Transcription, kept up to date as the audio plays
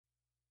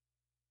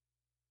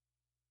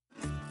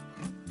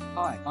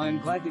Hi, I am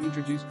glad to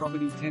introduce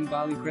property 10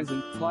 Barley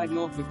Crescent, Clyde,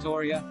 North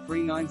Victoria,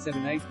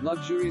 3978,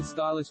 luxurious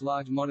stylish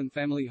large modern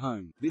family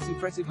home. This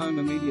impressive home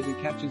immediately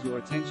captures your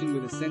attention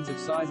with a sense of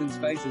size and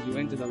space as you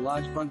enter the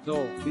large front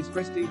door. This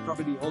prestige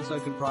property also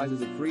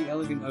comprises of 3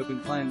 elegant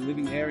open-plan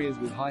living areas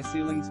with high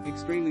ceilings,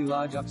 extremely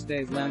large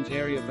upstairs lounge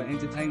area for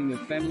entertaining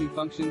of family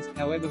functions,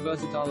 however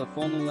versatile a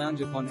formal lounge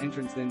upon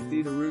entrance, then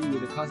theatre room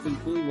with a custom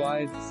fully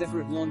wired,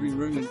 separate laundry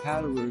room and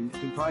powder room,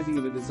 comprising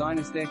of a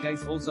designer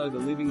staircase, also the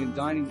living and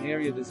dining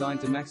area designed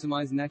to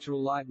maximize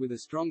natural light with a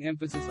strong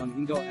emphasis on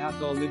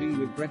indoor-outdoor living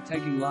with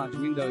breathtaking large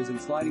windows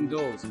and sliding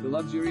doors. The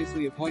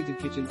luxuriously appointed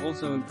kitchen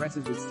also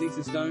impresses with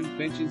Caesar stone,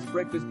 benches,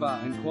 breakfast bar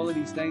and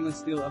quality stainless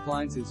steel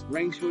appliances.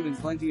 Range hood and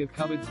plenty of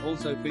cupboards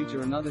also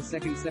feature another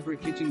second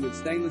separate kitchen with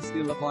stainless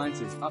steel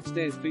appliances.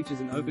 Upstairs features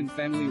an open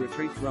family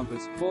retreat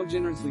rumpus, 4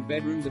 generously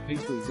bedrooms are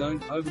peacefully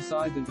zoned,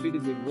 oversized and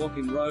fitted with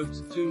walk-in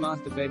robes, 2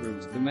 master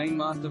bedrooms. The main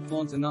master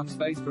flaunts enough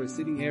space for a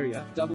sitting area, double